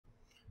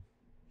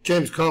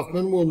James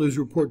Kaufman, World News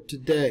Report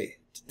today.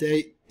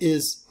 Today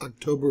is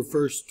October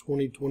 1st,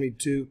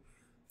 2022,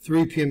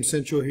 3 p.m.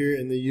 Central here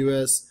in the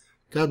U.S.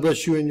 God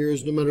bless you and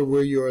yours no matter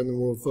where you are in the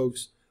world,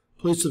 folks.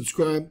 Please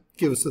subscribe,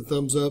 give us a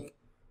thumbs up,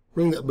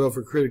 ring that bell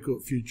for critical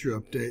future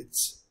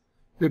updates.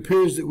 It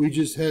appears that we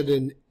just had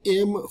an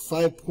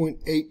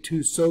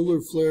M-5.86 solar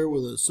flare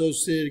with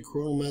associated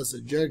coronal mass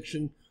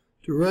ejection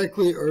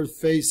directly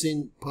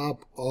Earth-facing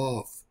pop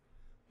off.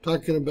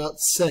 Talking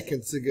about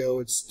seconds ago,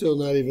 it's still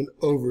not even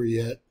over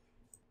yet.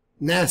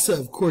 NASA,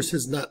 of course,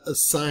 has not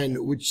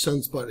assigned which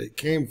sunspot it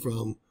came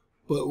from,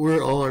 but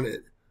we're on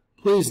it.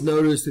 Please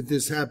notice that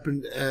this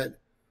happened at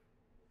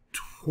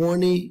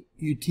 20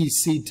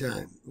 UTC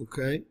time,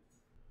 okay?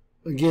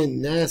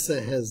 Again,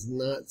 NASA has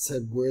not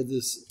said where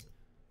this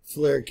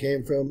flare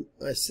came from.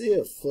 I see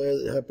a flare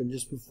that happened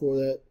just before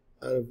that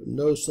out of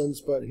no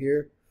sunspot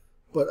here,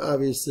 but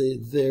obviously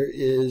there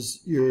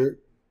is your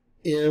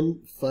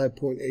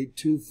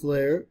M-5.82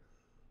 flare,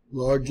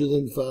 larger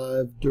than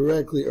 5,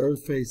 directly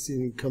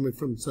Earth-facing, coming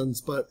from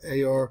sunspot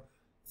AR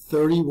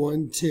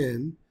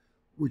 3110,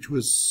 which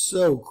was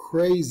so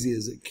crazy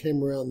as it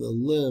came around the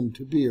limb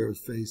to be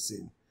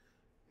Earth-facing.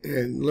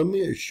 And let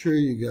me assure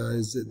you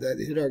guys that that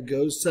hit our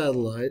GOES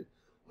satellite.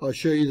 I'll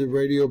show you the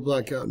radio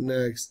blackout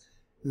next,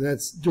 and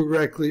that's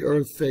directly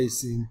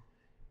Earth-facing,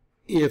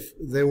 if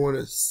they want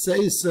to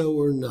say so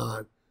or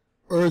not.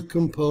 Earth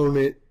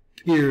component,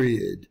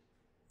 period.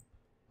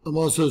 I'm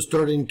also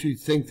starting to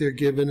think they're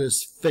giving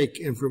us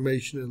fake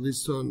information, at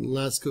least on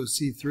LASCO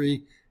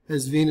C3,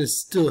 as Venus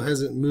still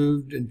hasn't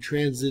moved and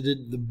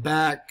transited the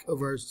back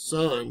of our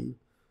sun,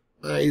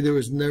 i.e. there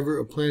was never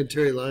a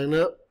planetary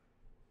lineup.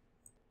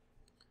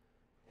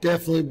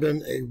 Definitely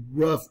been a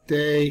rough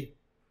day,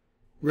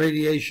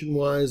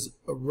 radiation-wise,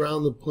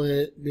 around the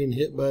planet, being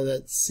hit by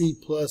that C+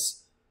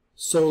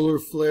 solar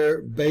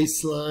flare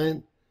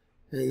baseline,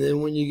 and then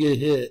when you get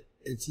hit,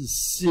 it's a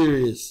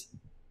serious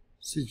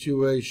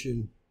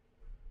situation.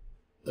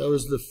 That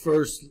was the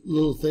first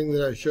little thing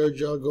that I showed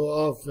y'all go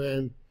off,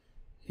 and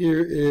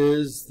here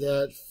is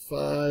that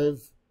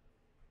 5.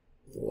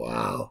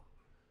 Wow.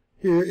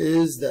 Here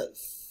is that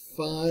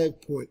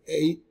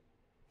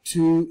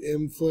 5.82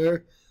 M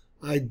flare.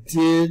 I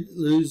did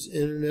lose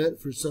internet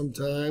for some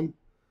time.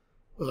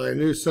 I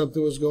knew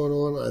something was going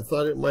on. I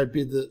thought it might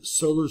be the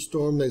solar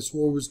storm they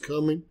swore was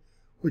coming,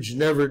 which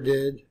never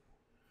did.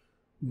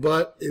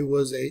 But it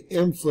was a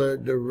M flare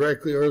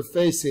directly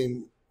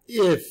Earth-facing,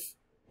 if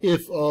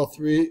all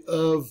three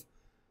of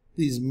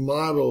these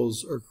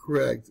models are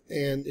correct,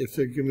 and if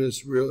they're giving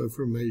us real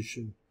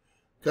information.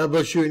 God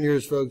bless you and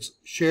yours, folks.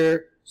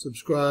 Share,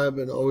 subscribe,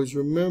 and always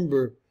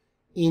remember,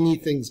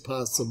 anything's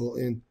possible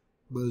in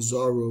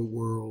Bizarro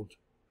World.